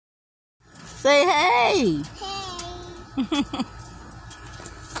Say hey. Hey.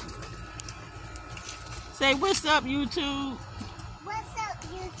 Say what's up, YouTube. What's up,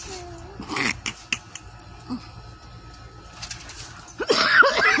 YouTube?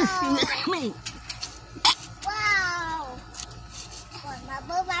 Me. Wow.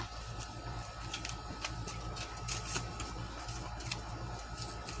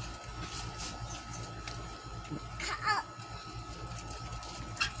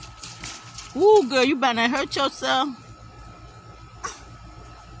 Ooh, girl, you better not hurt yourself.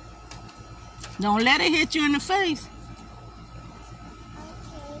 Don't let it hit you in the face.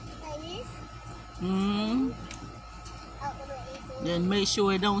 Okay, like this? Mm-hmm. Then make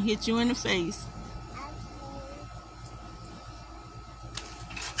sure it don't hit you in the face.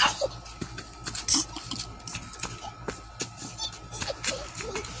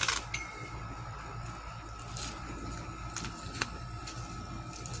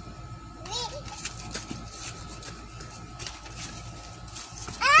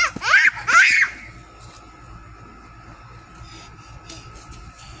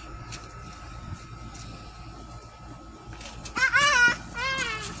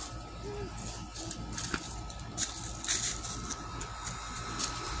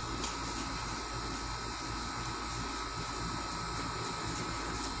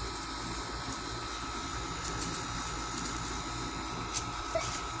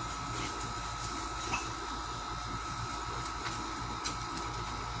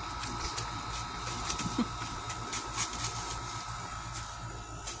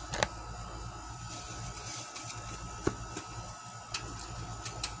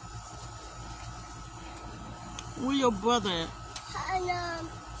 Where your brother at?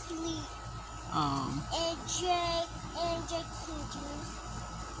 Sleep. And Drink juice.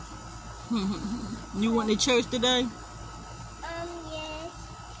 You went to church today? Yes.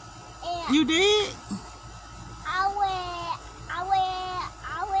 And You did? I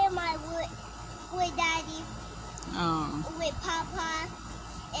wear my with daddy, with Papa,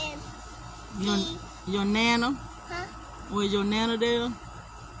 and your nana? Huh? Was your nana there?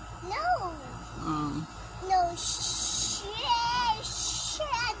 No. No, she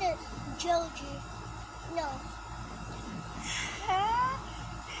had the Georgia. No. Her,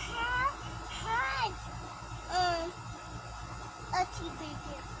 a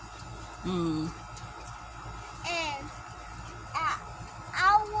T-baby. And I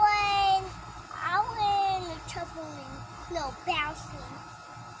went trampoline. No, bouncing.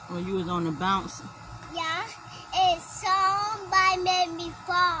 Or you was on the bounce? Yeah, and somebody made me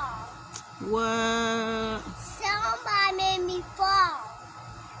fall. What? Somebody made me fall.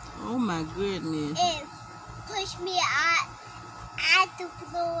 Oh my goodness. And pushed me at the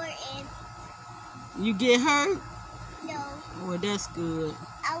floor and... You get hurt? No. Well, that's good.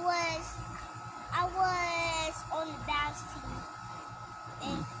 I was on the bounce team.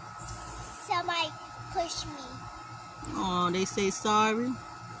 And somebody pushed me. Oh, they say sorry?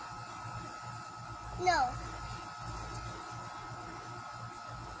 No.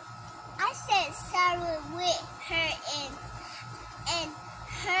 I said sorry with her and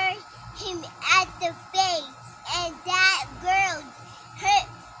him at the face, and that girl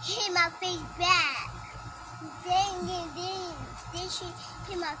hit my face back. Then she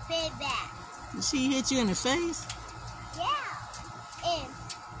hit my face back. She hit you in the face? Yeah. And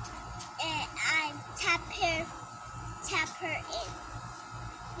I tap her in.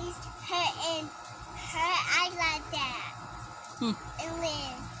 He's her in her eye like that.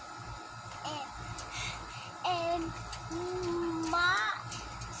 And then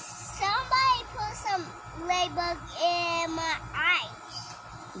somebody put some ladybug in my eyes.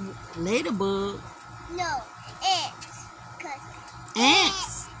 Ladybug? No, ants.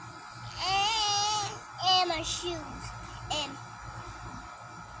 Ants? Ants in my shoes. And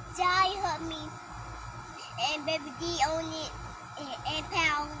Daddy hurt me. And Baby D on it. And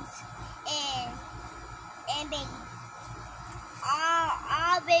pounds. And baby.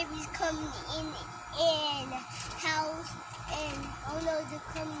 All babies coming in house, and oh no, they're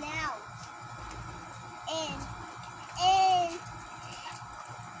coming out. And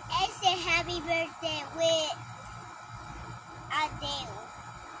I said happy birthday with Adele.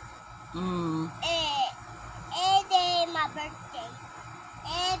 And then my birthday.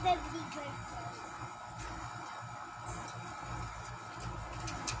 And baby's birthday.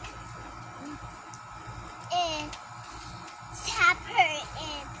 And tap her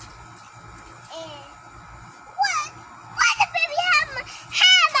and what the baby have my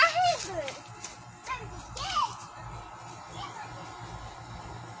hammer?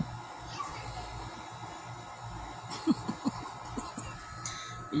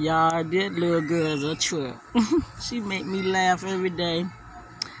 Y'all, that little girl's a trip. She make me laugh every day.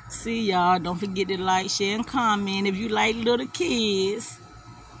 See y'all. Don't forget to like, share, and comment if you like little kids.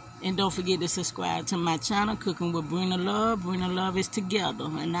 And don't forget to subscribe to my channel, Cooking with Brina Love. Brina Love is together.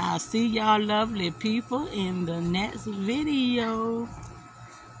 And I'll see y'all lovely people in the next video.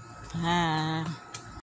 Bye.